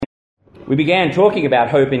We began talking about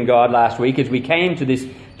hope in God last week as we came to this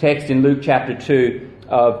text in Luke chapter 2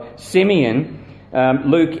 of Simeon.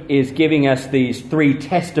 Luke is giving us these three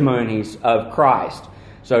testimonies of Christ.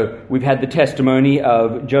 So we've had the testimony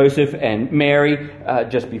of Joseph and Mary.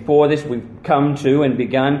 Just before this, we've come to and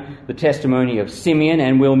begun the testimony of Simeon,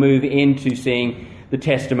 and we'll move into seeing the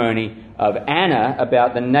testimony of Anna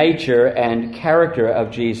about the nature and character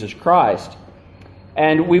of Jesus Christ.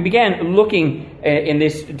 And we began looking in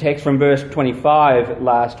this text from verse 25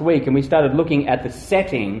 last week, and we started looking at the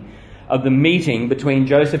setting of the meeting between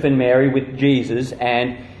Joseph and Mary with Jesus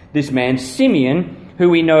and this man Simeon, who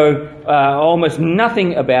we know almost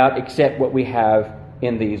nothing about except what we have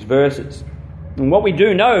in these verses. And what we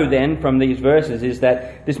do know then from these verses is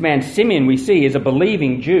that this man Simeon we see is a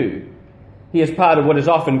believing Jew. He is part of what is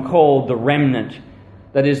often called the remnant.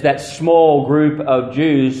 That is, that small group of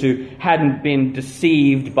Jews who hadn't been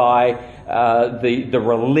deceived by the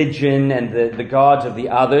religion and the gods of the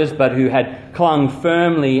others, but who had clung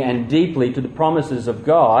firmly and deeply to the promises of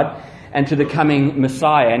God and to the coming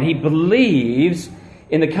Messiah. And he believes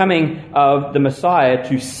in the coming of the Messiah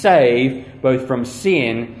to save both from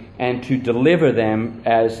sin and to deliver them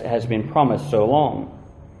as has been promised so long.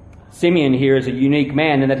 Simeon here is a unique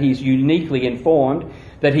man in that he's uniquely informed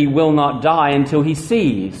that he will not die until he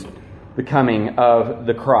sees the coming of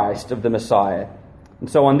the Christ, of the Messiah. And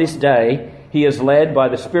so on this day, he is led by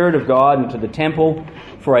the Spirit of God into the temple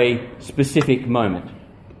for a specific moment.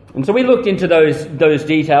 And so we looked into those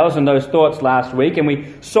details and those thoughts last week, and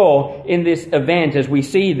we saw in this event, as we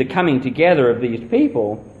see the coming together of these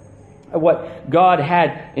people, what God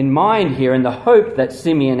had in mind here and the hope that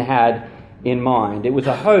Simeon had in mind. It was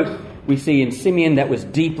a hope we see in Simeon that was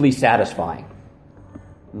deeply satisfying.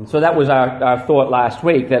 And so that was our thought last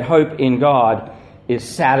week, that hope in God is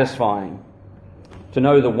satisfying. To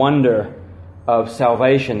know the wonder of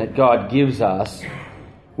salvation that God gives us,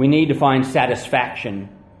 we need to find satisfaction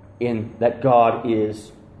in that God is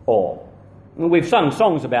all. And we've sung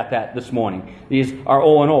songs about that this morning. These are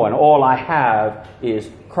all in all, and all I have is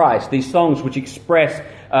Christ. These songs which express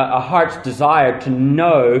a heart's desire to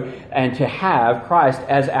know and to have Christ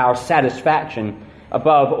as our satisfaction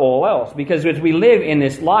above all else. Because as we live in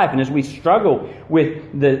this life and as we struggle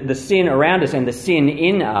with the sin around us and the sin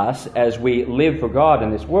in us as we live for God in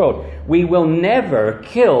this world, we will never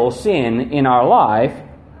kill sin in our life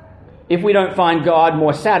if we don't find God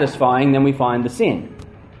more satisfying than we find the sin.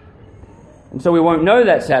 And so we won't know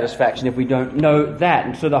that satisfaction if we don't know that.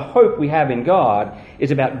 And so the hope we have in God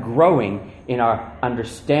is about growing in our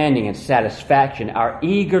understanding and satisfaction, our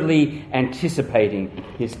eagerly anticipating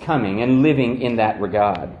His coming and living in that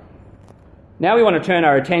regard. Now we want to turn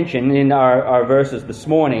our attention in our verses this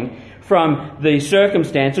morning from the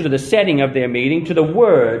circumstances or the setting of their meeting to the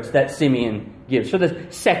words that Simeon gives. So the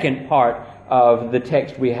second part of the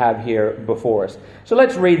text we have here before us. So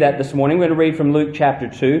let's read that this morning. We're going to read from Luke chapter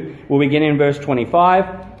 2. We'll begin in verse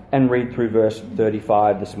 25 and read through verse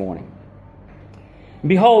 35 this morning.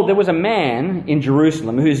 Behold, there was a man in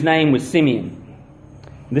Jerusalem whose name was Simeon.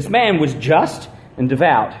 This man was just and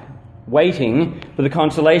devout, waiting for the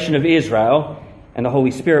consolation of Israel, and the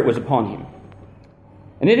Holy Spirit was upon him.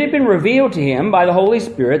 And it had been revealed to him by the Holy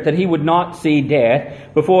Spirit that he would not see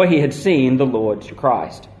death before he had seen the Lord's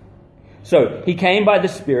Christ. So he came by the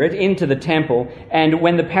Spirit into the temple, and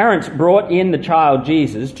when the parents brought in the child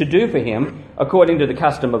Jesus to do for him according to the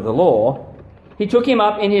custom of the law, he took him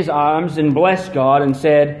up in his arms and blessed God and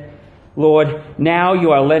said, Lord, now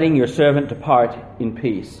you are letting your servant depart in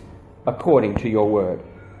peace, according to your word.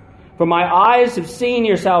 For my eyes have seen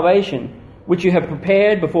your salvation, which you have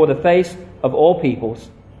prepared before the face of all peoples,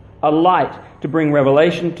 a light to bring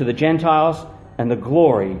revelation to the Gentiles and the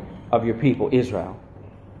glory of your people Israel.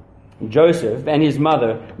 Joseph and his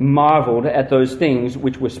mother marveled at those things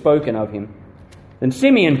which were spoken of him. Then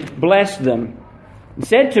Simeon blessed them and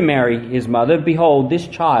said to Mary, his mother, Behold, this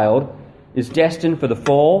child is destined for the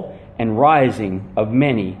fall and rising of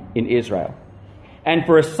many in Israel, and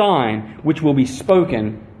for a sign which will be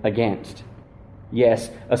spoken against. Yes,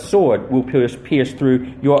 a sword will pierce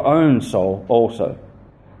through your own soul also,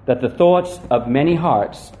 that the thoughts of many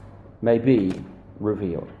hearts may be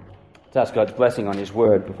revealed. Let's ask God's blessing on His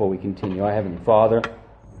word before we continue. Our Heavenly Father,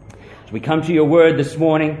 as we come to your word this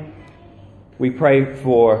morning, we pray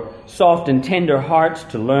for soft and tender hearts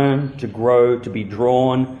to learn, to grow, to be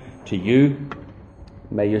drawn to you.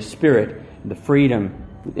 May your Spirit, the freedom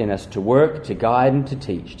within us to work, to guide, and to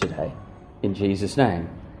teach today. In Jesus' name,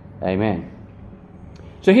 amen.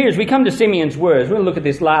 So here, as we come to Simeon's words, we're going to look at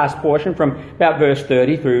this last portion from about verse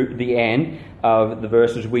 30 through the end of the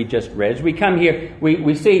verses we just read. As we come here,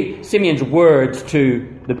 we see Simeon's words to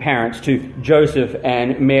the parents, to Joseph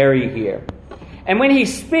and Mary here. And when he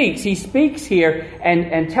speaks here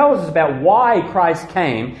and tells us about why Christ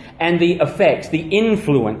came and the effects, the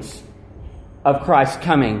influence of Christ's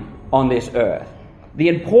coming on this earth. The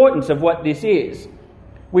importance of what this is.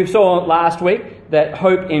 We saw last week that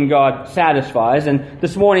hope in God satisfies, and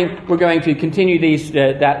this morning we're going to continue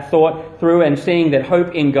that thought through and seeing that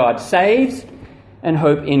hope in God saves and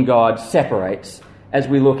hope in God separates as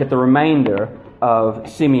we look at the remainder of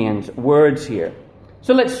Simeon's words here.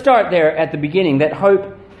 So let's start there at the beginning, that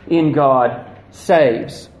hope in God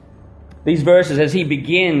saves. These verses, as he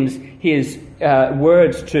begins his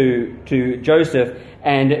words to Joseph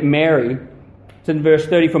and Mary, it's in verse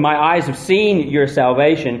 30, "For my eyes have seen your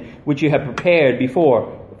salvation, which you have prepared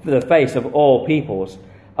before the face of all peoples,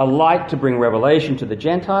 a light to bring revelation to the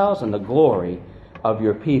Gentiles and the glory of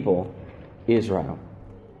your people, Israel."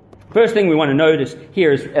 First thing we want to notice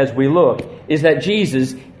here as we look is that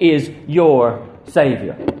Jesus is your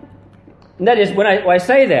Savior. And that is, when I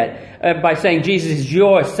say that, by saying Jesus is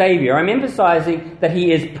your Savior, I'm emphasizing that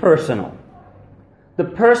he is personal. The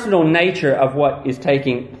personal nature of what is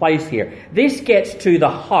taking place here. This gets to the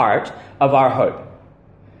heart of our hope.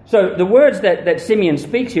 So the words that Simeon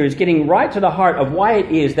speaks here is getting right to the heart of why it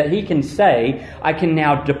is that he can say, "I can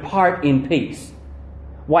now depart in peace."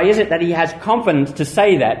 Why is it that he has confidence to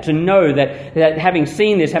say that, to know that having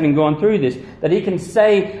seen this, having gone through this, that he can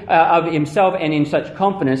say of himself and in such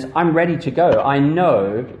confidence, "I'm ready to go. I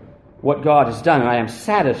know what God has done and I am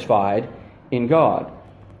satisfied in God."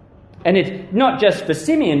 And it's not just for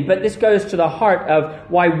Simeon, but this goes to the heart of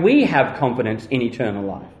why we have confidence in eternal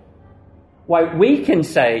life. Why we can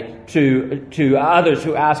say to others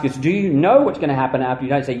who ask us, "Do you know what's going to happen after you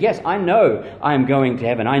die?" Say, "Yes, I know I am going to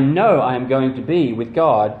heaven. I know I am going to be with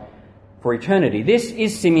God for eternity." This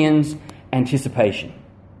is Simeon's anticipation.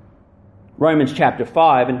 Romans chapter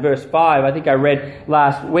 5 and verse 5, I think I read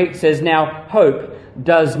last week, says, "Now hope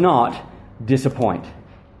does not disappoint."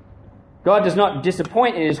 God does not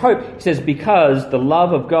disappoint in his hope. He says, because the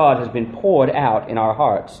love of God has been poured out in our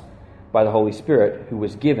hearts by the Holy Spirit who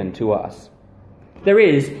was given to us. There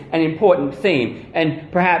is an important theme, and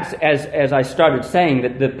perhaps as I started saying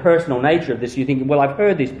that the personal nature of this, you think, well, I've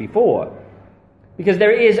heard this before. Because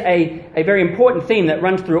there is a very important theme that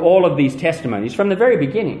runs through all of these testimonies from the very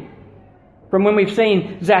beginning. From when we've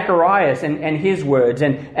seen Zacharias and his words,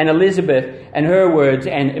 and Elizabeth and her words,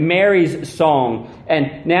 and Mary's song,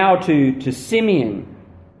 and now to Simeon.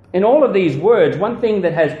 In all of these words, one thing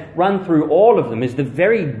that has run through all of them is the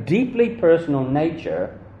very deeply personal nature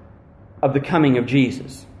of the coming of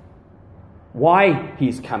Jesus. Why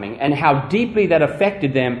he's coming, and how deeply that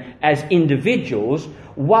affected them as individuals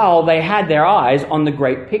while they had their eyes on the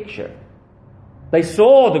great picture. They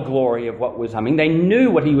saw the glory of what was coming. They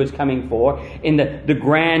knew what he was coming for in the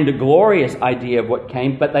grand, glorious idea of what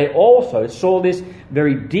came, but they also saw this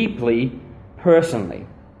very deeply, personally.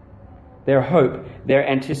 Their hope, their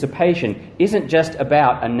anticipation isn't just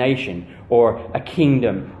about a nation or a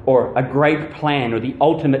kingdom or a great plan or the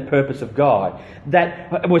ultimate purpose of God.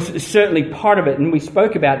 That was certainly part of it, and we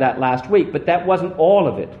spoke about that last week, but that wasn't all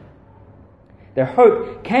of it. Their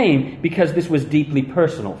hope came because this was deeply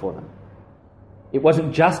personal for them. It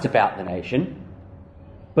wasn't just about the nation,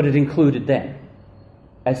 but it included them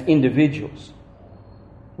as individuals.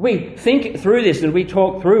 We think through this and we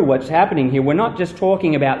talk through what's happening here. We're not just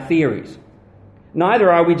talking about theories.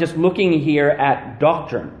 Neither are we just looking here at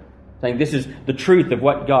doctrine, saying this is the truth of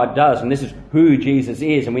what God does and this is who Jesus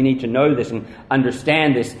is, and we need to know this and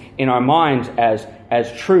understand this in our minds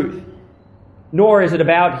as truth. Nor is it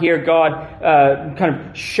about here God kind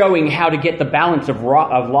of showing how to get the balance of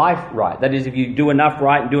life right. That is, if you do enough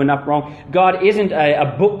right and do enough wrong. God isn't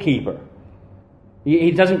a bookkeeper.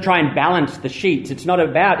 He doesn't try and balance the sheets. It's not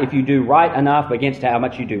about if you do right enough against how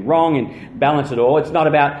much you do wrong and balance it all. It's not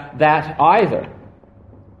about that either.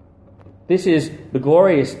 This is the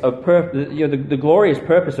glorious the glorious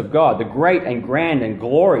purpose of God, the great and grand and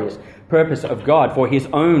glorious purpose of God for his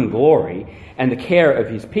own glory and the care of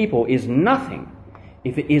his people is nothing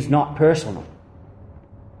if it is not personal.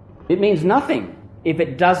 It means nothing if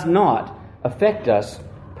it does not affect us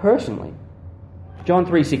personally. John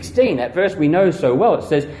 3:16, that verse we know so well, it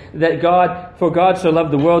says that for God so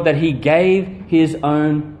loved the world that he gave his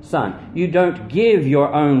own son. You don't give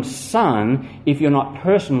your own son if you're not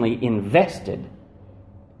personally invested,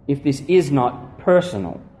 if this is not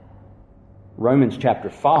personal. Romans chapter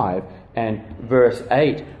 5 and verse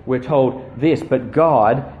 8, we're told this: "But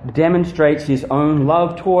God demonstrates his own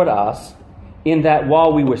love toward us in that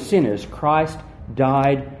while we were sinners, Christ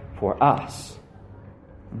died for us."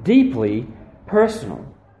 Deeply personal.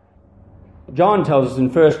 John tells us in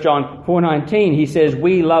 1 John 4:19, he says,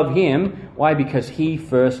 "We love him." Why? Because he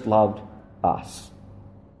first loved us.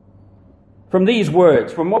 From these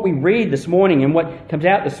words, from what we read this morning and what comes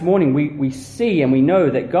out this morning, we see and we know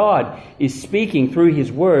that God is speaking through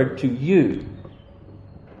his word to you.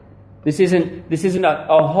 This isn't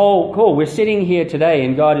a whole call. We're sitting here today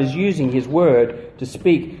and God is using his word to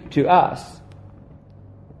speak to us.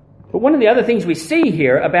 But one of the other things we see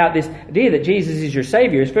here about this idea that Jesus is your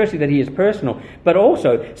Savior is firstly that he is personal, but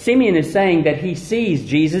also Simeon is saying that he sees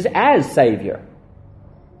Jesus as Savior.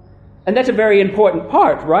 And that's a very important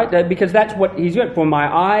part, right? Because that's what he's doing. "For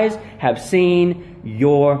my eyes have seen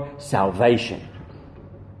your salvation."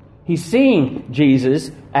 He's seeing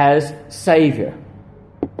Jesus as Savior.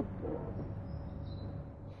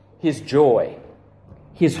 His joy,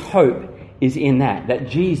 his hope is in that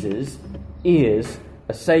Jesus is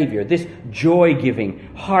a Savior. This joy-giving,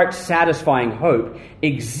 heart-satisfying hope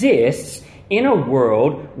exists in a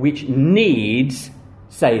world which needs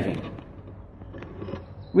saving.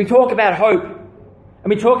 We talk about hope, and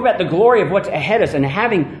we talk about the glory of what's ahead of us and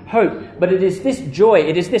having hope, but it is this joy,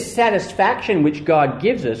 it is this satisfaction which God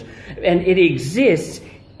gives us, and it exists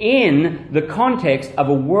in the context of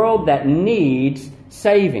a world that needs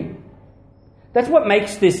saving. That's what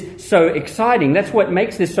makes this so exciting. That's what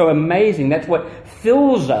makes this so amazing. That's what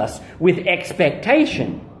fills us with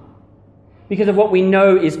expectation because of what we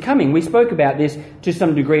know is coming. We spoke about this to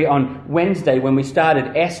some degree on Wednesday when we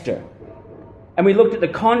started Esther. And we looked at the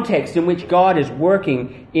context in which God is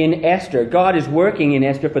working in Esther. God is working in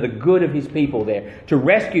Esther for the good of his people there, to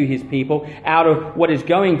rescue his people out of what is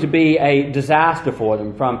going to be a disaster for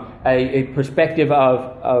them from a perspective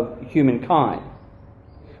of humankind.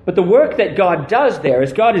 But the work that God does there,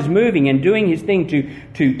 as God is moving and doing his thing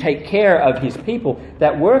to take care of his people,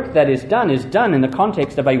 that work that is done in the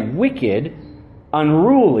context of a wicked,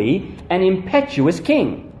 unruly, and impetuous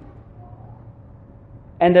king.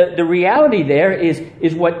 And the reality there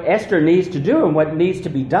is what Esther needs to do and what needs to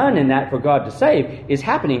be done in that for God to save is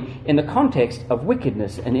happening in the context of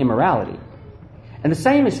wickedness and immorality. And the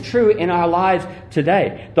same is true in our lives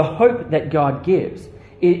today. The hope that God gives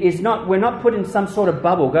is not, we're not put in some sort of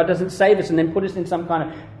bubble. God doesn't save us and then put us in some kind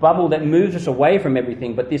of bubble that moves us away from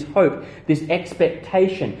everything. But this hope, this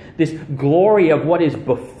expectation, this glory of what is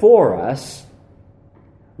before us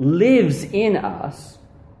lives in us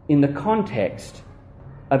in the context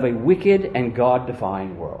of a wicked and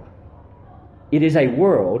God-defying world. It is a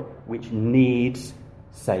world which needs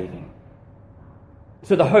saving.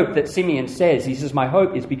 So the hope that Simeon says, he says, "My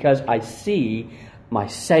hope is because I see my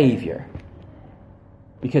Savior."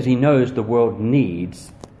 Because he knows the world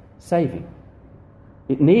needs saving.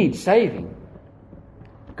 It needs saving.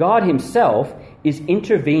 God himself is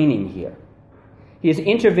intervening here. He is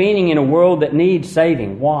intervening in a world that needs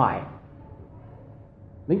saving. Why?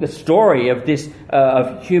 I think the story of this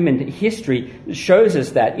of human history shows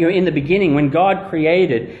us that. In the beginning, when God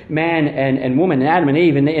created man and woman, and Adam and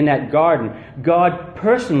Eve in that garden, God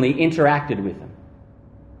personally interacted with them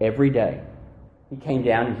every day. He came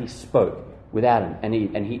down and he spoke with Adam and he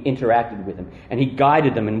interacted with them, and he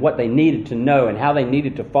guided them in what they needed to know and how they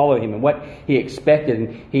needed to follow him and what he expected,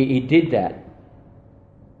 and he did that.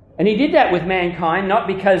 And he did that with mankind not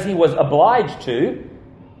because he was obliged to.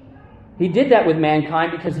 He did that with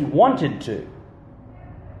mankind because he wanted to.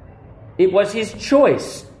 It was his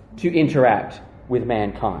choice to interact with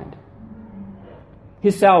mankind.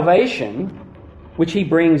 His salvation, which he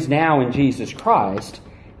brings now in Jesus Christ,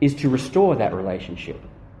 is to restore that relationship.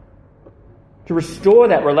 To restore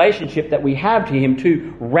that relationship that we have to him,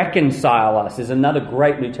 to reconcile us, is another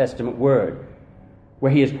great New Testament word,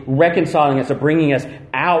 where he is reconciling us or bringing us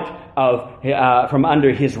out of from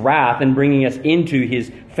under his wrath and bringing us into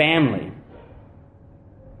his family.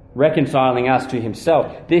 Reconciling us to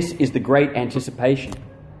himself. This is the great anticipation.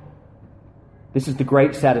 This is the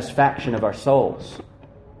great satisfaction of our souls,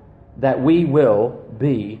 that we will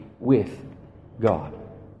be with God.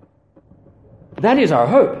 That is our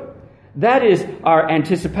hope. That is our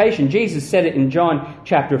anticipation. Jesus said it in John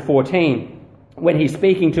chapter 14 when he's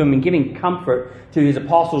speaking to him and giving comfort to his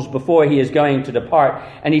apostles before he is going to depart.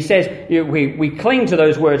 And he says, we cling to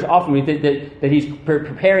those words often, that he's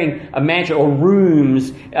preparing a mansion or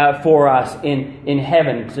rooms for us in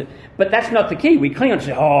heaven. But that's not the key. We cling on to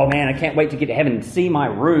say, "Oh man, I can't wait to get to heaven and see my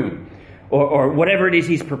room." or whatever it is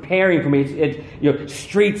he's preparing for me. It's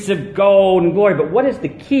streets of gold and glory. But what is the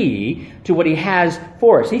key to what he has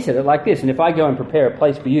for us? He said it like this, and if I go and prepare a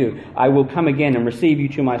place for you, I will come again and receive you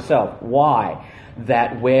to myself. Why?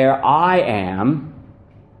 That where I am,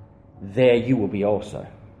 there you will be also.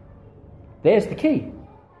 There's the key.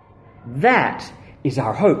 That is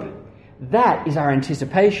our hope. That is our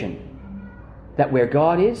anticipation. That where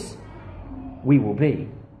God is, we will be.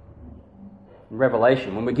 In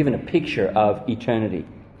Revelation, when we're given a picture of eternity,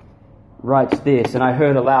 writes this, and I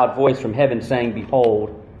heard a loud voice from heaven saying,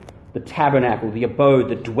 behold, the tabernacle, the abode,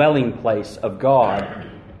 the dwelling place of God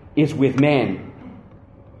is with men,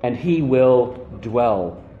 and he will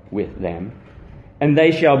dwell with them, and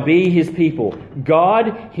they shall be his people.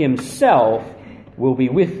 God himself will be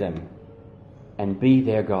with them and be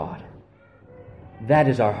their God. That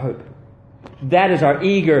is our hope. That is our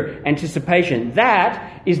eager anticipation.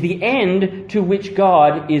 That is the end to which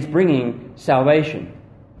God is bringing salvation.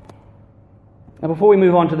 Now, before we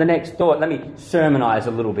move on to the next thought, let me sermonize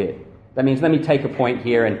a little bit. That means let me take a point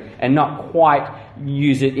here and not quite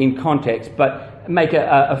use it in context, but make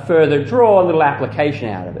a further draw a little application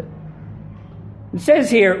out of it. It says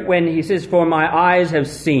here, when he says, for my eyes have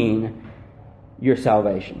seen your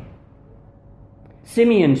salvation.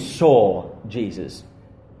 Simeon saw Jesus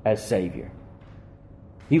as Savior.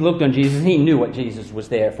 He looked on Jesus and he knew what Jesus was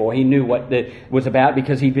there for. He knew what it was about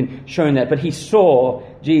because he'd been shown that. But he saw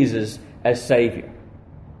Jesus as Savior.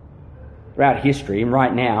 Throughout history, and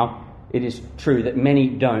right now, it is true that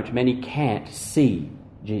many can't see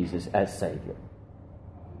Jesus as Savior.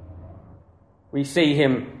 We see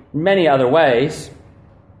him many other ways.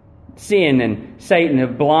 Sin and Satan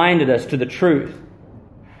have blinded us to the truth.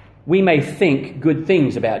 We may think good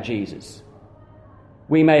things about Jesus.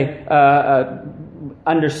 We may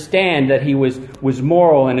understand that he was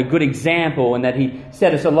moral and a good example, and that he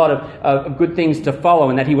set us a lot of good things to follow,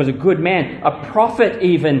 and that he was a good man, a prophet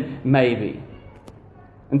even, maybe.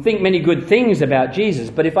 And think many good things about Jesus.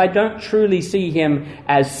 But if I don't truly see him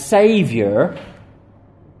as Savior,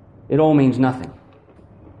 it all means nothing.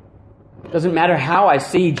 It doesn't matter how I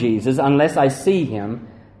see Jesus unless I see him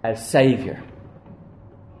as Savior.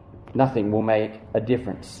 Nothing will make a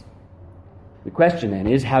difference. The question then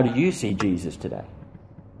is, how do you see Jesus today?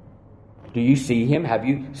 Do you see him? Have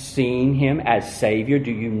you seen him as Savior?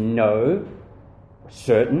 Do you know for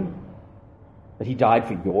certain that he died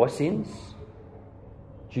for your sins?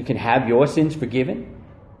 So you can have your sins forgiven?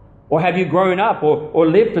 Or have you grown up or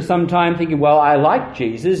lived for some time thinking, well, I like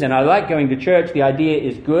Jesus and I like going to church. The idea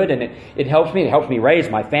is good and it helps me. It helps me raise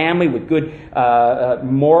my family with good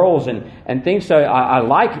morals and things. So I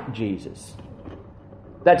like Jesus.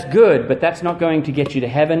 That's good, but that's not going to get you to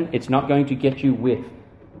heaven. It's not going to get you with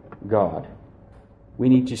God. We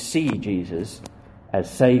need to see Jesus as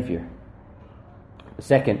Savior. The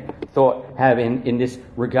second thought I have in this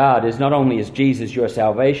regard is, not only is Jesus your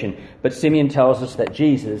salvation, but Simeon tells us that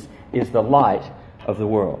Jesus is the light of the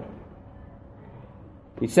world.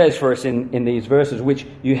 He says for us in these verses, which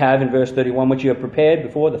you have in verse 31, which you have prepared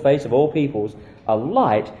before the face of all peoples, a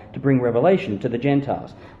light to bring revelation to the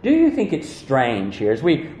Gentiles. Do you think it's strange here, as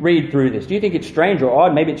we read through this, do you think it's strange or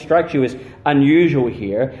odd, maybe it strikes you as unusual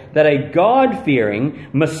here, that a God-fearing,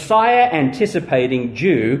 Messiah-anticipating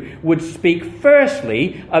Jew would speak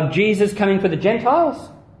firstly of Jesus coming for the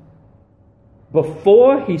Gentiles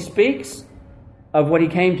before he speaks of what he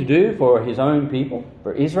came to do for his own people,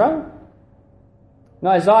 for Israel? In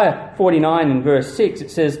Isaiah 49 in verse 6, it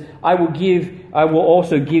says, I will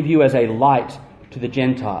also give you as a light to the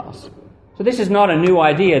Gentiles. So this is not a new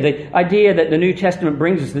idea. The idea that the New Testament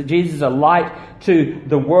brings us, that Jesus is a light to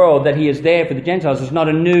the world, that he is there for the Gentiles, is not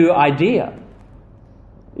a new idea.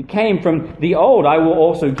 It came from the old. I will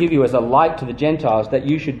also give you as a light to the Gentiles, that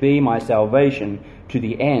you should be my salvation to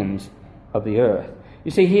the ends of the earth. You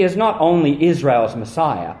see, he is not only Israel's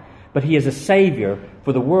Messiah, but he is a Savior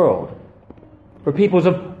for the world, for peoples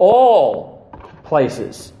of all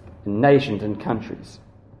places and nations and countries.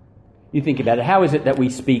 You think about it. How is it that we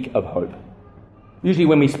speak of hope? Usually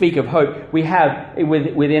when we speak of hope, we have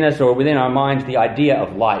within us or within our minds the idea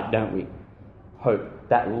of light, don't we? Hope,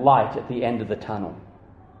 that light at the end of the tunnel.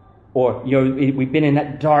 Or, we've been in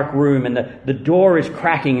that dark room and the door is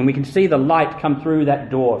cracking and we can see the light come through that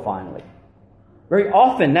door finally. Very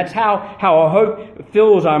often that's how our hope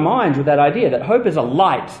fills our minds, with that idea that hope is a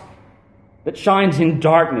light that shines in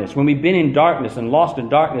darkness, when we've been in darkness and lost in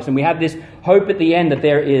darkness, and we have this hope at the end that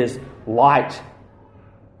there is light.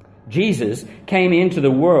 Jesus came into the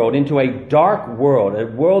world, into a dark world, a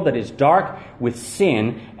world that is dark with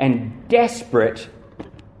sin and desperate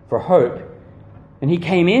for hope. And he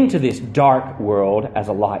came into this dark world as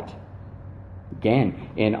a light. Again,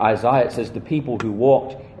 in Isaiah it says, the people who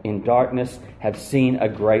walked in darkness have seen a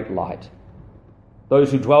great light.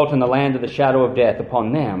 Those who dwelt in the land of the shadow of death,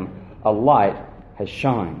 upon them a light has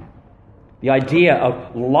shined. The idea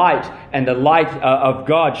of light and the light of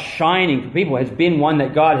God shining for people has been one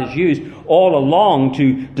that God has used all along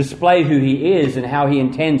to display who He is and how He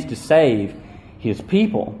intends to save His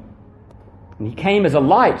people. And He came as a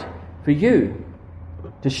light for you,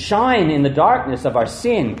 to shine in the darkness of our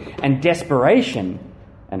sin and desperation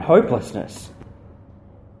and hopelessness.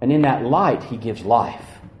 And in that light, He gives life.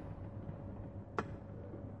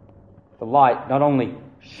 The light not only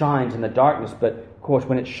shines in the darkness, but of course,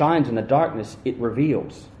 when it shines in the darkness, it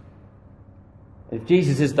reveals. If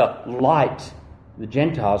Jesus is the light to the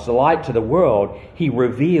Gentiles, the light to the world, He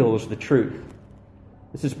reveals the truth.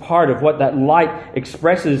 This is part of what that light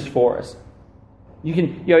expresses for us. You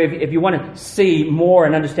can, if you want to see more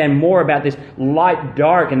and understand more about this light,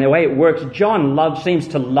 dark, and the way it works, John seems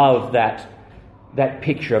to love that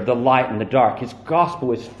picture of the light and the dark. His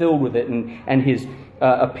gospel is filled with it, and his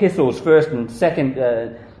epistles, 1st and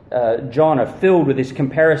 2nd John, are filled with this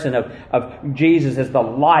comparison of Jesus as the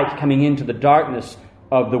light coming into the darkness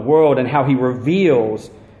of the world and how He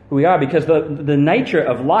reveals who we are. Because the nature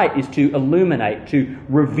of light is to illuminate, to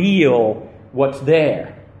reveal what's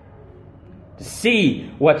there. To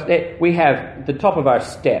see what's there. We have the top of our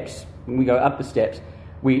steps. When we go up the steps,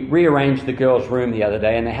 we rearranged the girls' room the other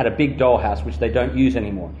day, and they had a big dollhouse which they don't use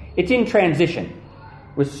anymore. It's in transition.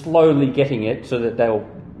 We're slowly getting it so that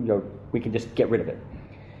we can just get rid of it.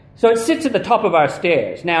 So it sits at the top of our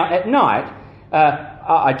stairs. Now, at night,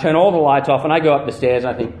 I turn all the lights off and I go up the stairs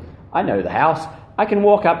and I think, I know the house. I can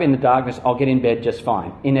walk up in the darkness. I'll get in bed just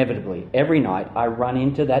fine. Inevitably, every night I run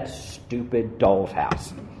into that stupid doll's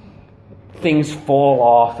house. Things fall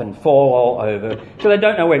off and fall all over. So I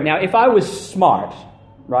don't know where. Now, if I was smart,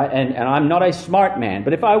 right, and I'm not a smart man,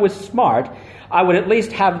 but if I was smart, I would at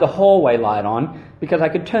least have the hallway light on because I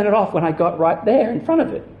could turn it off when I got right there in front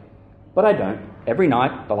of it. But I don't. Every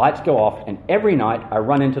night, the lights go off, and every night I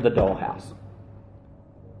run into the dollhouse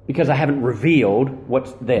because I haven't revealed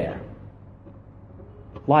what's there.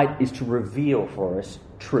 Light is to reveal for us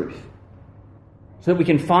truth so that we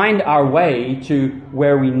can find our way to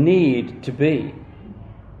where we need to be.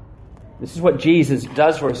 This is what Jesus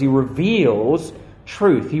does for us. He reveals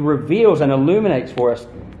truth. He reveals and illuminates for us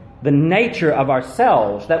the nature of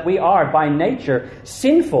ourselves, that we are by nature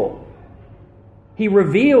sinful. He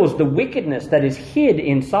reveals the wickedness that is hid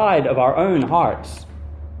inside of our own hearts.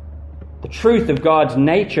 The truth of God's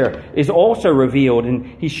nature is also revealed, and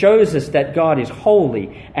He shows us that God is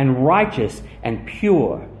holy and righteous and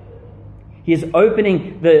pure. He is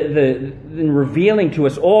opening and revealing to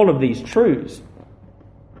us all of these truths.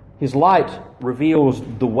 His light reveals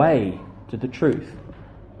the way to the truth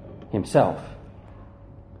Himself.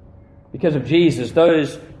 Because of Jesus,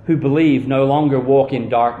 those who believe no longer walk in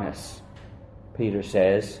darkness, Peter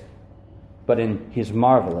says, but in His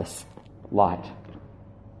marvelous light.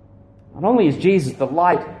 Not only is Jesus the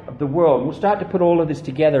light of the world, we'll start to put all of this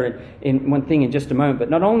together in one thing in just a moment, but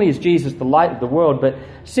not only is Jesus the light of the world, but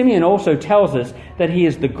Simeon also tells us that He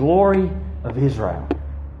is the glory of Israel.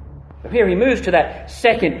 So here he moves to that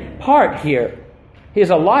second part here. He is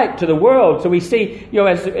a light to the world. So we see,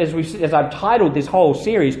 as I've titled this whole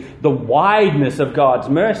series, the wideness of God's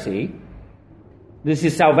mercy.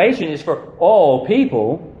 His salvation is for all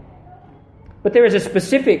people. But there is a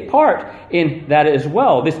specific part in that as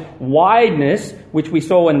well. This wideness, which we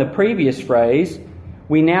saw in the previous phrase,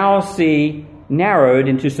 we now see narrowed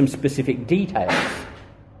into some specific details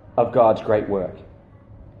of God's great work.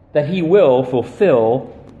 That He will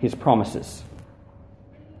fulfill His promises.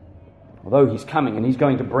 Although He's coming and He's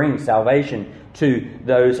going to bring salvation to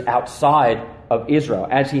those outside of Israel,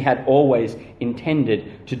 as He had always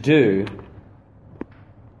intended to do,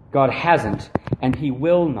 God hasn't and He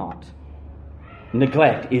will not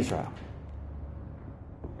neglect Israel.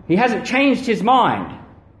 He hasn't changed His mind.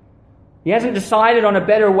 He hasn't decided on a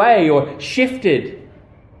better way or shifted.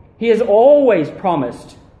 He has always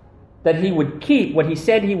promised that He would keep what He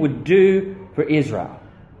said He would do for Israel.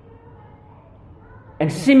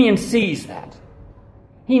 And Simeon sees that.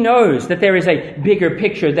 He knows that there is a bigger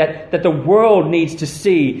picture, that the world needs to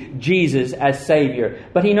see Jesus as Savior.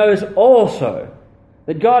 But he knows also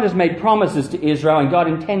that God has made promises to Israel and God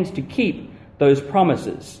intends to keep those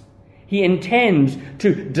promises. He intends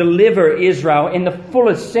to deliver Israel in the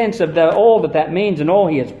fullest sense of all that means and all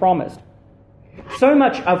He has promised. So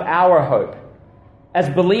much of our hope as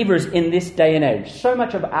believers in this day and age, so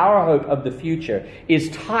much of our hope of the future is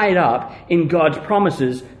tied up in God's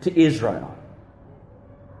promises to Israel.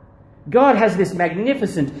 God has this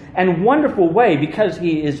magnificent and wonderful way, because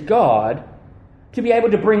He is God, to be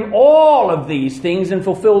able to bring all of these things and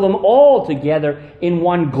fulfill them all together in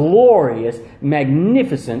one glorious,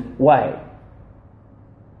 magnificent way.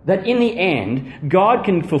 That in the end, God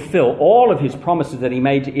can fulfill all of His promises that He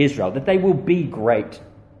made to Israel, that they will be great,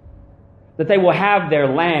 that they will have their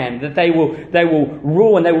land, that they will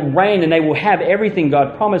rule and they will reign and they will have everything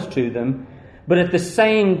God promised to them, but at the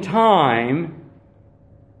same time,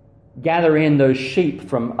 gather in those sheep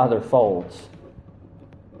from other folds.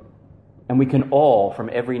 And we can all, from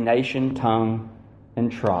every nation, tongue, and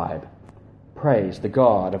tribe, praise the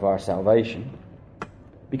God of our salvation.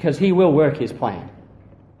 Because He will work His plan.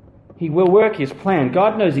 He will work His plan.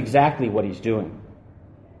 God knows exactly what He's doing.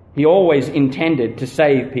 He always intended to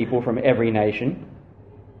save people from every nation.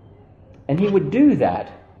 And He would do that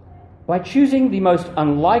by choosing the most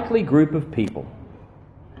unlikely group of people,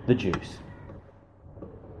 the Jews.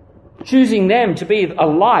 Choosing them to be a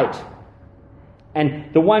light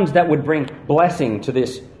and the ones that would bring blessing to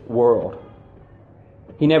this world.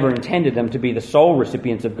 He never intended them to be the sole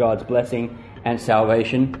recipients of God's blessing and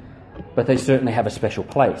salvation, but they certainly have a special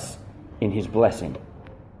place in His blessing.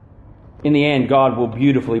 In the end, God will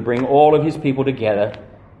beautifully bring all of His people together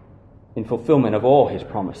in fulfillment of all His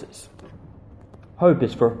promises. Hope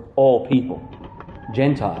is for all people,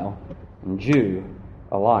 Gentile and Jew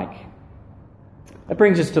alike. That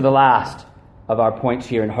brings us to the last of our points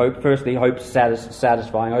here in hope. Firstly, hope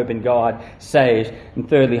satisfying. Hope in God saves. And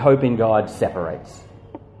thirdly, hope in God separates.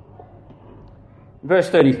 Verse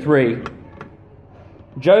 33,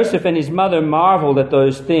 Joseph and his mother marveled at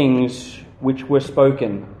those things which were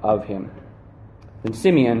spoken of him. Then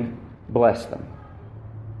Simeon blessed them.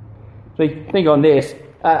 So you think on this.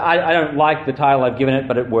 I don't like the title I've given it,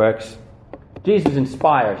 but it works. Jesus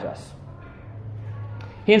inspires us.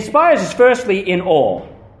 He inspires us firstly in awe.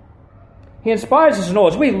 He inspires us in awe.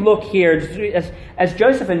 As we look here, as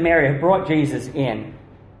Joseph and Mary have brought Jesus in,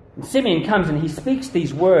 and Simeon comes and he speaks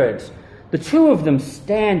these words, the two of them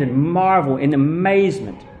stand and marvel in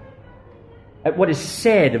amazement at what is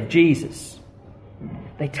said of Jesus.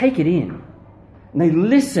 They take it in, and they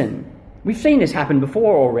listen. We've seen this happen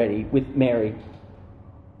before already with Mary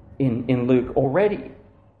in Luke already.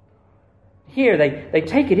 Here, they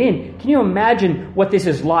take it in. Can you imagine what this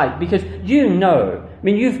is like? Because you know,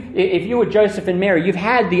 if you were Joseph and Mary, you've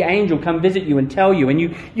had the angel come visit you and tell you, and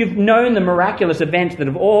you've known the miraculous events that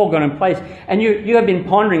have all gone in place, and you have been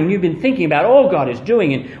pondering, and you've been thinking about all God is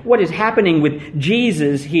doing and what is happening with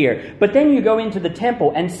Jesus here. But then you go into the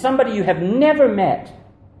temple, and somebody you have never met,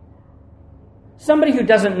 somebody who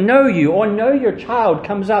doesn't know you or know your child,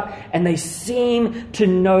 comes up, and they seem to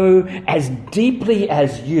know as deeply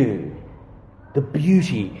as you the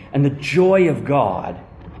beauty and the joy of God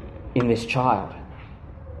in this child.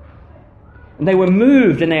 And they were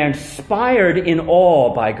moved and they are inspired in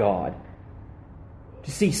awe by God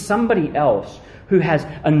to see somebody else who has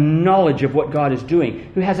a knowledge of what God is doing,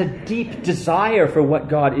 who has a deep desire for what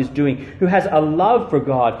God is doing, who has a love for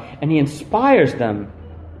God, and He inspires them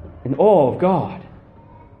in awe of God.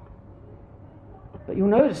 But you'll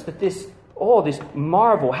notice that this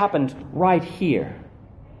marvel happened right here.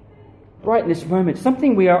 Right in this moment.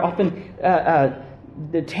 Something we are often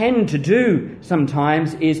tend to do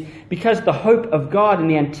sometimes is, because the hope of God and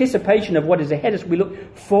the anticipation of what is ahead of us, we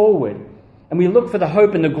look forward and we look for the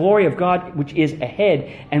hope and the glory of God which is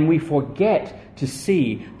ahead, and we forget to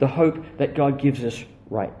see the hope that God gives us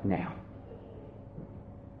right now.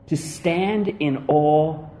 To stand in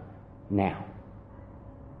awe now.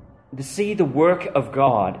 To see the work of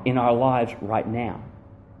God in our lives right now.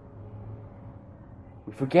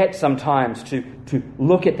 We forget sometimes to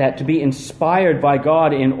look at that, to be inspired by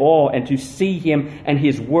God in awe, and to see Him and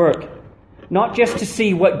His work. Not just to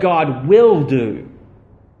see what God will do,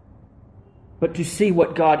 but to see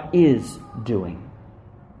what God is doing.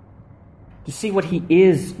 To see what He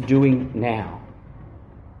is doing now.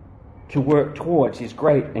 To work towards His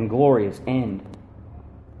great and glorious end.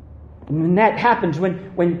 And when that happens,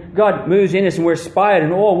 when God moves in us and we're inspired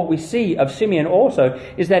in awe, what we see of Simeon also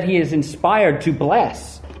is that he is inspired to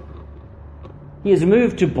bless. He is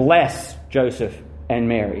moved to bless Joseph and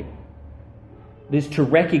Mary. It is to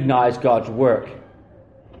recognize God's work,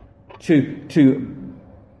 to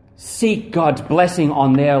seek God's blessing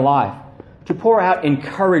on their life, to pour out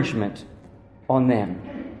encouragement on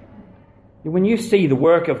them. When you see the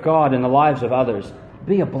work of God in the lives of others,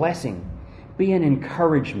 be a blessing, be an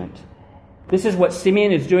encouragement. This is what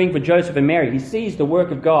Simeon is doing for Joseph and Mary. He sees the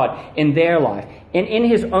work of God in their life and in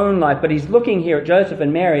his own life, but he's looking here at Joseph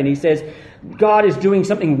and Mary and he says, God is doing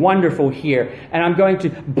something wonderful here, and I'm going to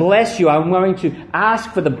bless you. I'm going to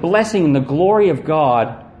ask for the blessing and the glory of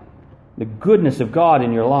God, the goodness of God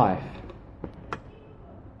in your life.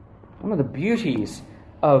 One of the beauties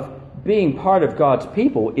of being part of God's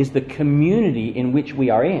people is the community in which we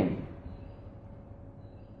are in.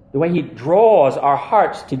 The way He draws our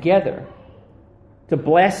hearts together to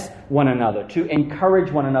bless one another, to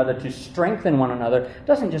encourage one another, to strengthen one another. It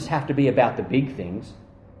doesn't just have to be about the big things.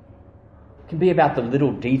 It can be about the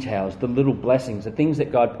little details, the little blessings, the things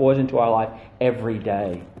that God pours into our life every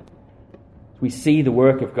day. We see the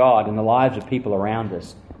work of God in the lives of people around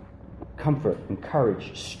us. Comfort,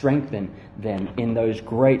 encourage, strengthen them in those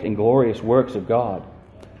great and glorious works of God.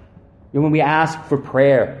 When we ask for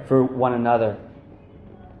prayer for one another,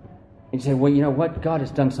 and you say, well, you know what? God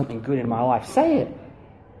has done something good in my life. Say it.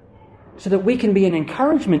 So that we can be an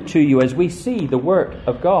encouragement to you as we see the work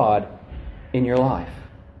of God in your life.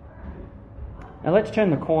 Now let's turn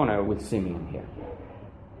the corner with Simeon here.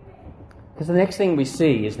 Because the next thing we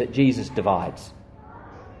see is that Jesus divides.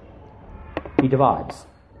 He divides.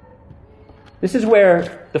 This is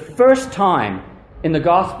where the first time in the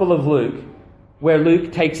Gospel of Luke where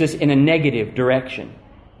Luke takes us in a negative direction.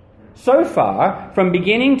 So far, from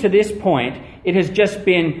beginning to this point, it has just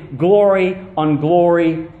been glory on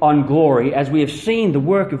glory on glory, as we have seen the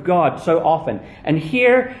work of God so often. And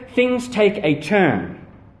here, things take a turn.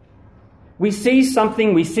 We see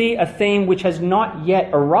something, we see a theme which has not yet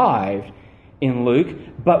arrived in Luke,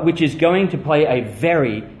 but which is going to play a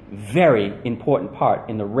very, very important part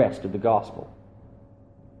in the rest of the Gospel.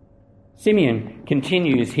 Simeon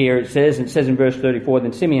continues here, it says in verse 34,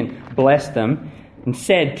 then Simeon blessed them and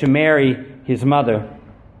said to Mary, his mother,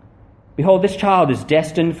 behold, this child is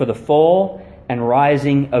destined for the fall and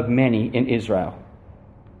rising of many in Israel,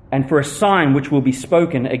 and for a sign which will be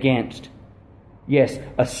spoken against. Yes,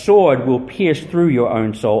 a sword will pierce through your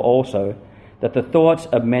own soul also, that the thoughts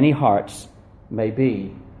of many hearts may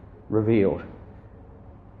be revealed.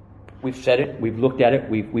 We've said it, we've looked at it,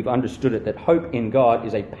 we've understood it, that hope in God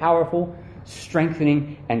is a powerful,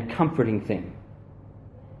 strengthening, and comforting thing.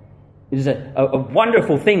 It is a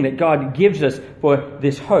wonderful thing that God gives us for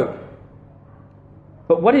this hope.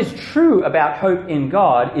 But what is true about hope in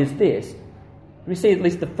God is this. We see at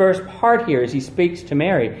least the first part here as he speaks to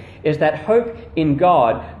Mary, is that hope in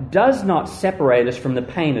God does not separate us from the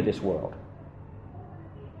pain of this world.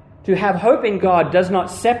 To have hope in God does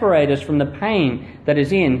not separate us from the pain that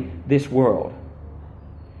is in this world.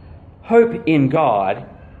 Hope in God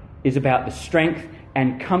is about the strength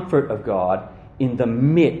and comfort of God in the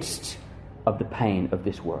midst of the pain of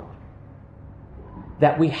this world.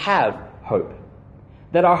 That we have hope.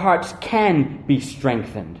 That our hearts can be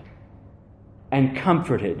strengthened and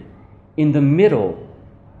comforted in the middle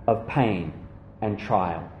of pain and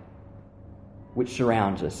trial, which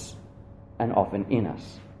surrounds us and often in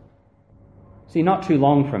us. See, not too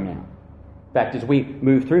long from now, in fact, as we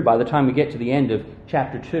move through, by the time we get to the end of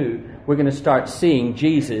chapter 2, we're going to start seeing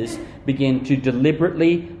Jesus begin to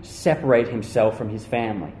deliberately separate himself from his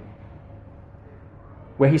family,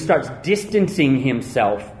 where he starts distancing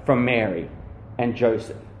himself from Mary and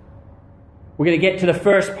Joseph. We're going to get to the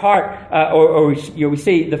first part, we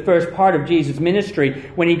see the first part of Jesus'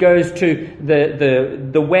 ministry when he goes to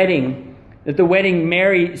the wedding. At the wedding,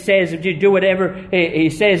 Mary says, "You do whatever he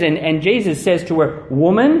says," and Jesus says to her,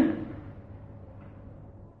 "Woman,"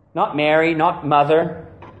 not Mary, not mother,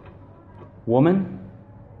 woman.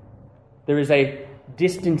 There is a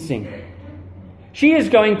distancing. She is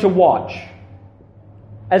going to watch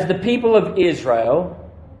as the people of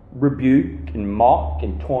Israel rebuke and mock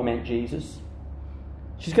and torment Jesus.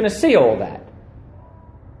 She's going to see all that.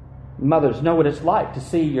 Mothers know what it's like to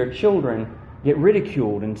see your children get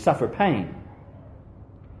ridiculed and suffer pain.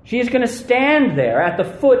 She is going to stand there at the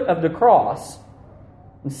foot of the cross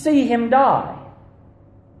and see him die.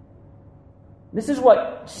 This is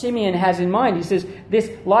what Simeon has in mind. He says,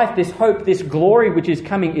 this life, this hope, this glory which is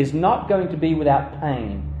coming is not going to be without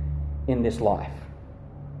pain in this life.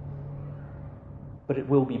 But it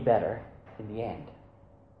will be better in the end.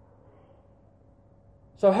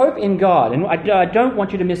 So hope in God, and I don't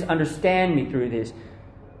want you to misunderstand me through this.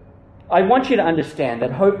 I want you to understand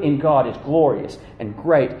that hope in God is glorious and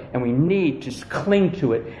great, and we need to cling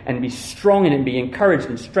to it and be strong in it and be encouraged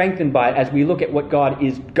and strengthened by it as we look at what God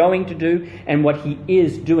is going to do and what he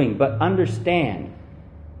is doing. But understand,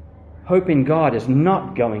 hope in God is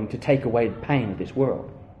not going to take away the pain of this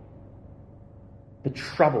world. The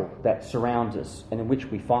trouble that surrounds us and in which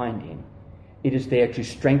we find in, it is there to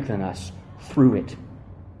strengthen us through it,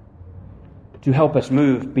 to help us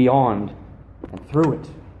move beyond and through it.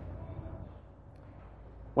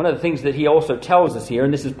 One of the things that he also tells us here,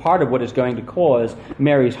 and this is part of what is going to cause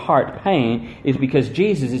Mary's heart pain, is because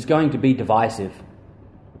Jesus is going to be divisive.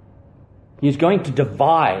 He is going to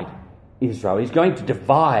divide Israel. He's going to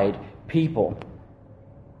divide people.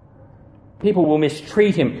 People will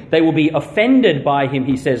mistreat him. They will be offended by him,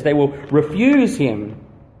 he says. They will refuse him.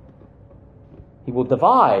 He will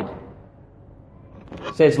divide.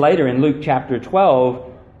 It says later in Luke chapter 12,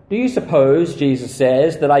 "Do you suppose," Jesus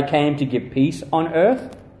says, "that I came to give peace on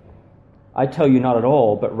earth? I tell you not at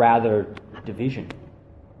all, but rather division."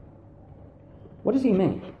 What does he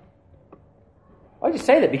mean? I just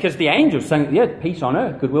say that because the angels saying, "Yeah, peace on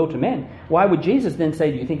earth, goodwill to men." Why would Jesus then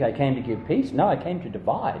say, "Do you think I came to give peace?" No, I came to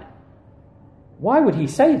divide. Why would he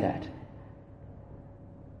say that?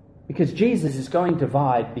 Because Jesus is going to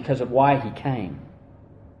divide because of why he came.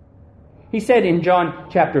 He said in John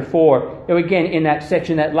chapter 4, again in that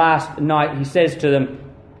section, that last night, he says to them,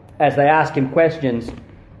 as they ask him questions,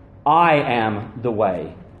 "I am the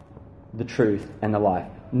way, the truth, and the life.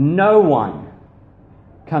 No one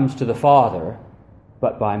comes to the Father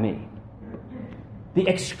but by me." The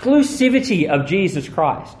exclusivity of Jesus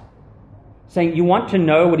Christ. Saying, you want to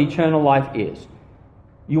know what eternal life is.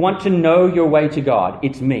 You want to know your way to God.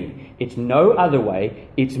 It's me. It's no other way.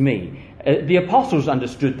 It's me. The apostles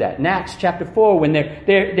understood that. In Acts chapter 4, when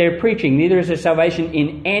they're preaching, "Neither is there salvation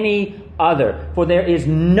in any other, for there is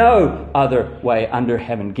no other way under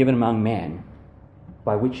heaven given among men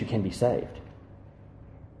by which you can be saved."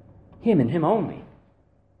 Him and him only.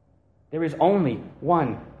 There is only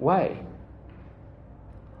one way.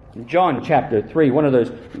 In John chapter 3, one of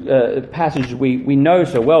those passages we know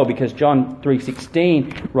so well, because John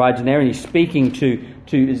 3:16 rides in there, and he's speaking to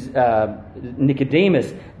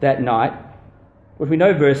Nicodemus that night. Which we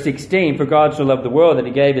know verse 16, "For God so loved the world that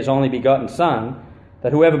he gave his only begotten Son,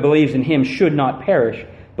 that whoever believes in him should not perish,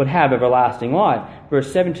 but have everlasting life."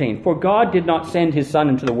 Verse 17, "For God did not send his Son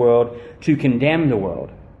into the world to condemn the world,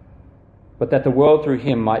 but that the world through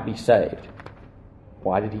him might be saved."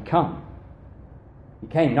 Why did he come? He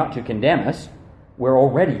came not to condemn us. We're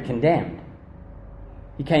already condemned.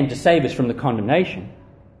 He came to save us from the condemnation.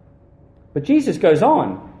 But Jesus goes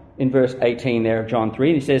on in verse 18 there of John 3,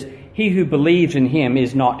 and he says, "He who believes in him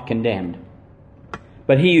is not condemned.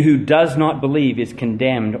 But he who does not believe is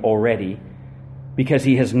condemned already, because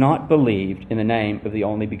he has not believed in the name of the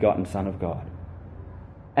only begotten Son of God."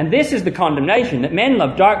 And this is the condemnation, that men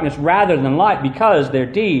love darkness rather than light because their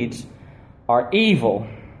deeds are evil.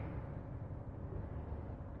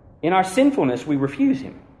 In our sinfulness, we refuse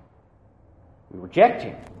him. We reject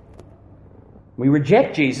him. We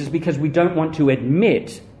reject Jesus because we don't want to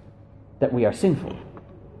admit that we are sinful.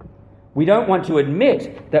 We don't want to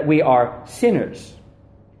admit that we are sinners.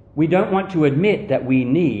 We don't want to admit that we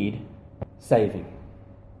need saving.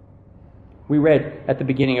 We read at the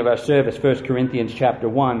beginning of our service, 1 Corinthians chapter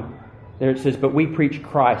 1, there it says, "But we preach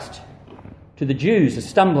Christ to the Jews a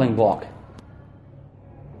stumbling block,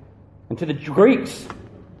 and to the Greeks,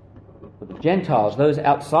 for the Gentiles, those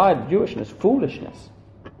outside of Jewishness, foolishness.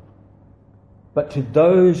 But to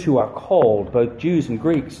those who are called, both Jews and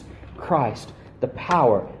Greeks, Christ, the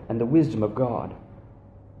power and the wisdom of God."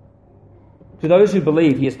 To those who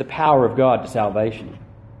believe, he is the power of God to salvation.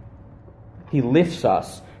 He lifts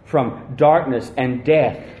us from darkness and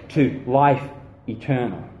death to life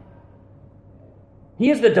eternal. He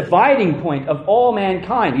is the dividing point of all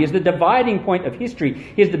mankind. He is the dividing point of history.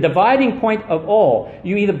 He is the dividing point of all.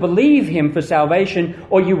 You either believe him for salvation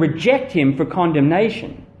or you reject him for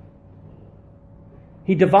condemnation.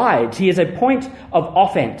 He divides. He is a point of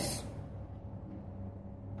offense.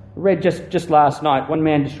 I read just last night, one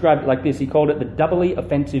man described it like this. He called it the doubly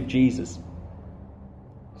offensive Jesus.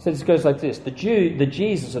 He says it goes like this. The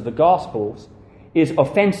Jesus of the Gospels is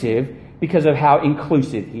offensive because of how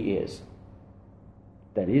inclusive he is.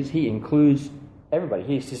 That is, he includes everybody.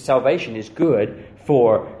 His salvation is good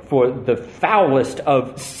for the foulest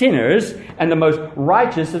of sinners and the most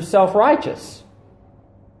righteous of self-righteous.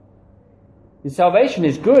 His salvation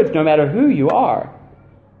is good no matter who you are.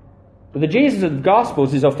 But the Jesus of the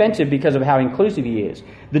Gospels is offensive because of how inclusive he is.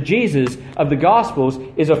 The Jesus of the Gospels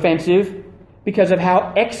is offensive because of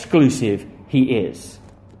how exclusive he is.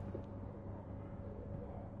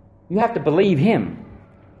 You have to believe him.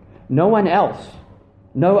 No one else.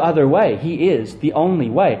 No other way. He is the only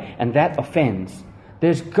way, and that offends.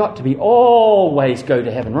 There's got to be all ways go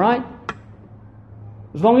to heaven, right?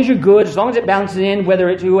 As long as you're good, as long as it balances in, whether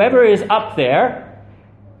it's whoever is up there,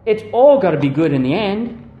 it's all got to be good in the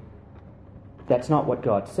end. That's not what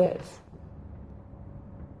God says.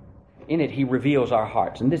 In it, he reveals our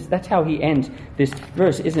hearts. And that's how he ends this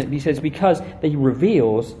verse, isn't it? He says, because he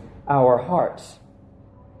reveals our hearts.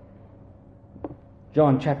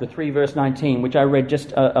 John chapter 3, verse 19, which I read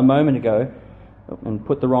just a moment ago and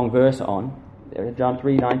put the wrong verse on. John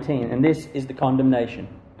 3:19. And this is the condemnation,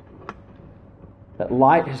 that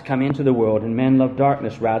light has come into the world, and men love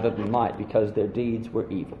darkness rather than light, because their deeds were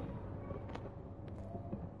evil.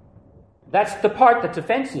 That's the part that's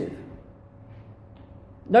offensive.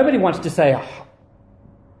 Nobody wants to say, oh,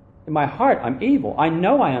 in my heart I'm evil. I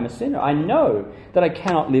know I am a sinner. I know that I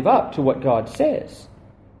cannot live up to what God says.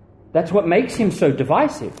 That's what makes him so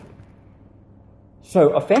divisive,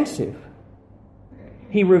 so offensive.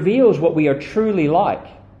 He reveals what we are truly like.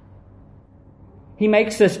 He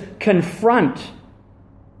makes us confront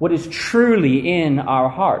what is truly in our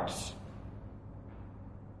hearts.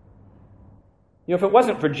 You know, if it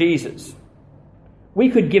wasn't for Jesus, we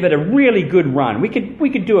could give it a really good run. We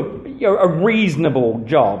could do a reasonable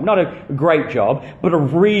job, not a great job, but a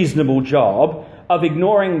reasonable job of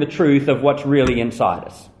ignoring the truth of what's really inside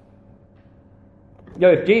us. You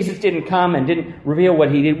know, if Jesus didn't come and didn't reveal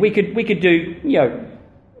what he did, we could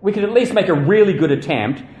at least make a really good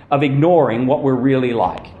attempt of ignoring what we're really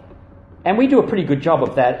like. And we do a pretty good job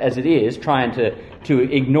of that as it is, trying to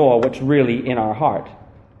ignore what's really in our heart.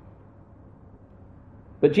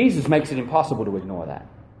 But Jesus makes it impossible to ignore that,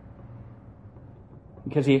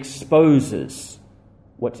 because he exposes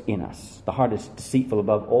what's in us. The heart is deceitful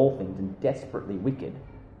above all things and desperately wicked.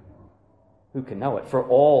 Who can know it? For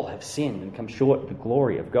all have sinned and come short of the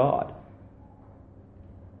glory of God.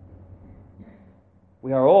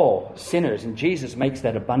 We are all sinners, and Jesus makes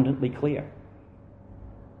that abundantly clear.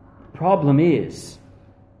 The problem is,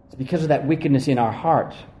 it's because of that wickedness in our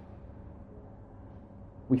heart,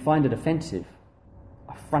 we find it offensive,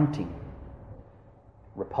 affronting,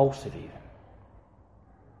 repulsive even.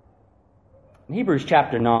 In Hebrews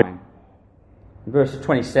chapter 9, verses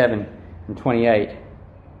 27 and 28, it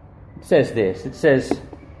says this. It says,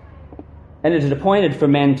 "And it is appointed for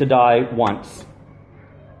men to die once,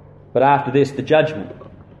 but after this the judgment.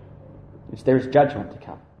 There is judgment to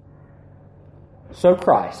come. So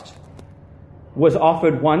Christ was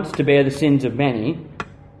offered once to bear the sins of many.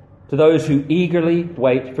 To those who eagerly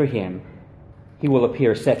wait for him, he will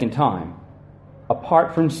appear a second time,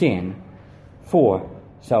 apart from sin, for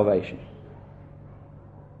salvation."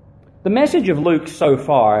 The message of Luke so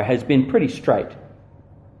far has been pretty straight.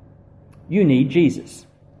 You need Jesus.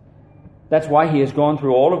 That's why he has gone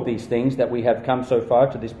through all of these things that we have come so far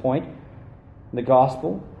to this point in the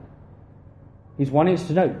gospel. He's wanting us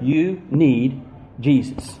to know you need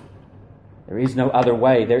Jesus. There is no other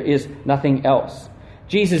way. There is nothing else.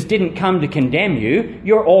 Jesus didn't come to condemn you.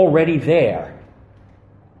 You're already there.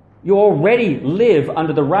 You already live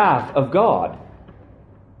under the wrath of God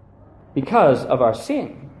because of our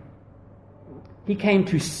sin. He came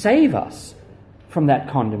to save us from that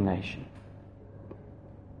condemnation.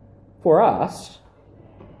 For us,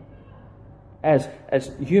 as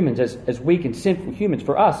humans, as weak and sinful humans,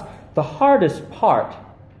 for us, the hardest part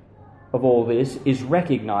of all this is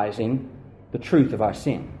recognizing the truth of our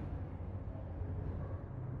sin.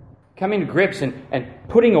 Coming to grips and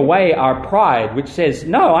putting away our pride, which says,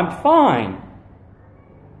 no, I'm fine.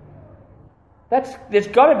 There's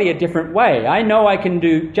got to be a different way. I know I can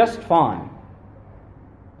do just fine.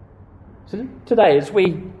 So today, as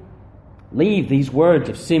we leave these words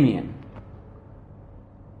of Simeon,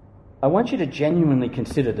 I want you to genuinely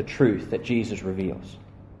consider the truth that Jesus reveals.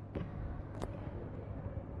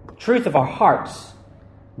 The truth of our hearts,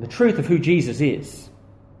 the truth of who Jesus is,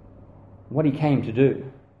 what he came to do.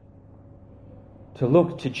 To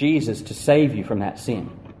look to Jesus to save you from that sin,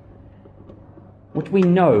 which we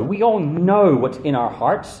know. We all know what's in our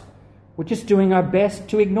hearts. We're just doing our best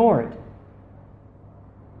to ignore it.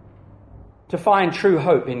 To find true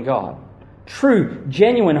hope in God. True,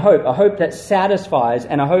 genuine hope. A hope that satisfies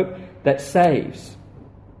and a hope that saves.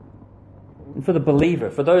 And for the believer,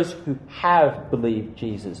 for those who have believed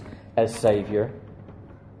Jesus as Savior,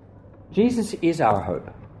 Jesus is our hope.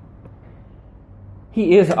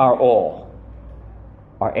 He is our all.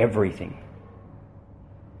 Our everything.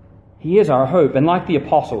 He is our hope. And like the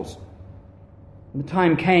apostles, the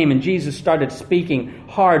time came and Jesus started speaking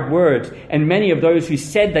hard words, and many of those who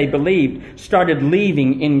said they believed started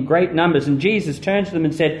leaving in great numbers. And Jesus turned to them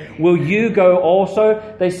and said, "Will you go also?"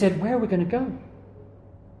 They said, "Where are we going to go?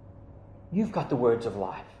 You've got the words of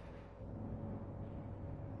life."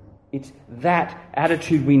 It's that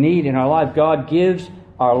attitude we need in our life. God gives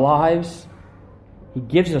our lives. He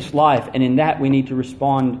gives us life, and in that we need to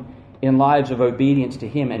respond in lives of obedience to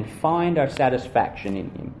him and find our satisfaction in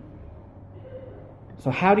him. So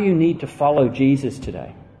how do you need to follow Jesus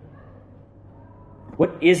today?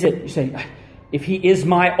 What is it? You say, if He is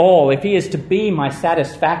my all, if He is to be my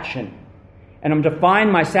satisfaction, and I'm to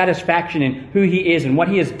find my satisfaction in who He is and what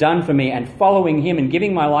He has done for me, and following Him and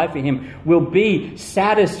giving my life for Him will be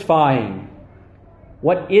satisfying.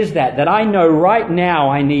 What is that I know right now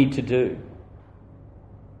I need to do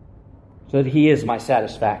so that He is my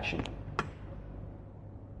satisfaction?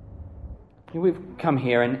 We've come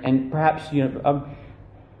here and perhaps, I'm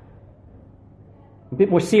a bit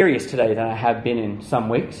more serious today than I have been in some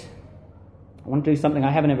weeks. I want to do something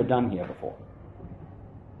I haven't ever done here before.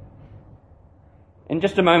 In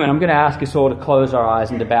just a moment, I'm going to ask us all to close our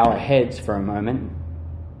eyes and to bow our heads for a moment.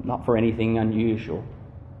 Not for anything unusual,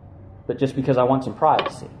 but just because I want some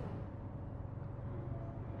privacy.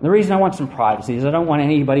 The reason I want some privacy is I don't want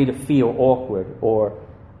anybody to feel awkward or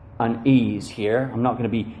unease here. I'm not going to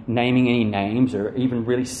be naming any names or even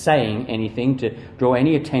really saying anything to draw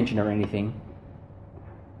any attention or anything.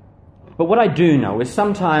 But what I do know is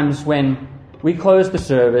sometimes when we close the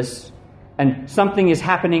service and something is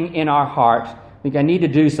happening in our heart, I think I need to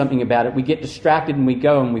do something about it. We get distracted and we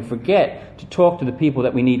go and we forget to talk to the people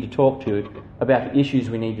that we need to talk to about the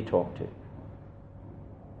issues we need to talk to.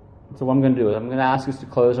 So what I'm going to do is I'm going to ask us to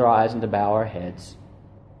close our eyes and to bow our heads.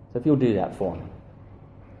 So if you'll do that for me.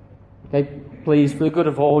 Okay, please, for the good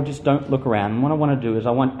of all, just don't look around. And what I want to do is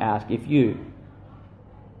I want to ask if you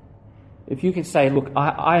can say, look,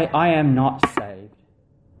 I am not saved.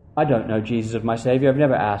 I don't know Jesus as my Savior. I've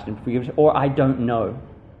never asked Him to forgive me. Or I don't know. I'm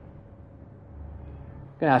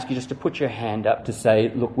going to ask you just to put your hand up to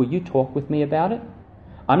say, look, will you talk with me about it?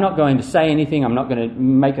 I'm not going to say anything. I'm not going to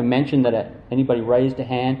make a mention that anybody raised a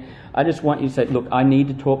hand. I just want you to say, look, I need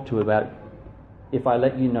to talk to you about it. If I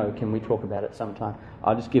let you know, can we talk about it sometime?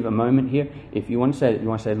 I'll just give a moment here. If you want to say that, you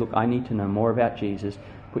want to say, look, I need to know more about Jesus.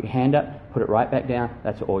 Put your hand up, put it right back down.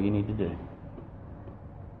 That's all you need to do.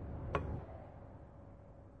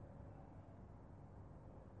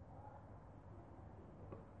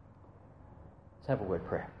 Let's have a word of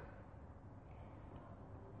prayer.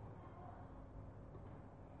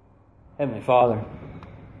 Heavenly Father,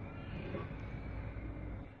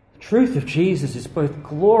 the truth of Jesus is both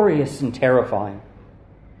glorious and terrifying.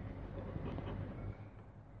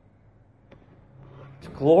 It's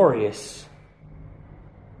glorious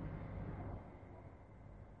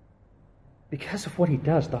because of what He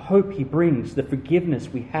does, the hope He brings, the forgiveness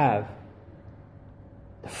we have,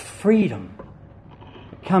 the freedom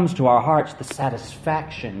that comes to our hearts, the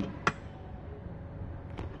satisfaction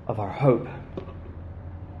of our hope.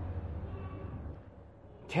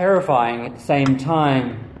 Terrifying at the same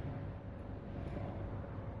time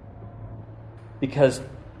because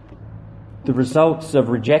the results of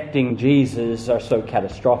rejecting Jesus are so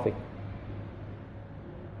catastrophic,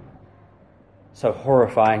 so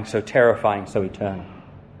horrifying, so terrifying, so eternal.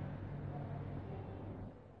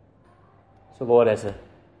 So Lord, as a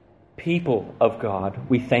people of God,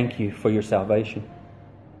 we thank You for Your salvation,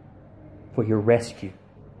 for Your rescue,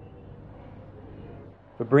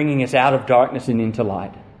 for bringing us out of darkness and into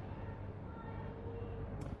light.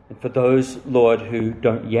 And for those, Lord, who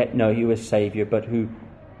don't yet know You as Savior, but who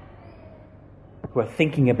are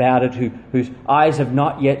thinking about it, whose eyes have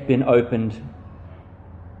not yet been opened,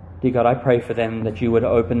 dear God, I pray for them that You would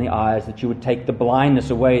open the eyes, that You would take the blindness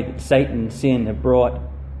away that Satan and sin have brought,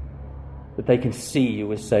 that they can see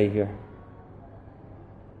You as Savior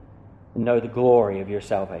and know the glory of Your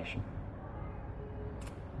salvation.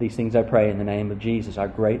 These things I pray in the name of Jesus, our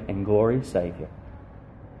great and glorious Savior.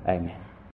 Amen.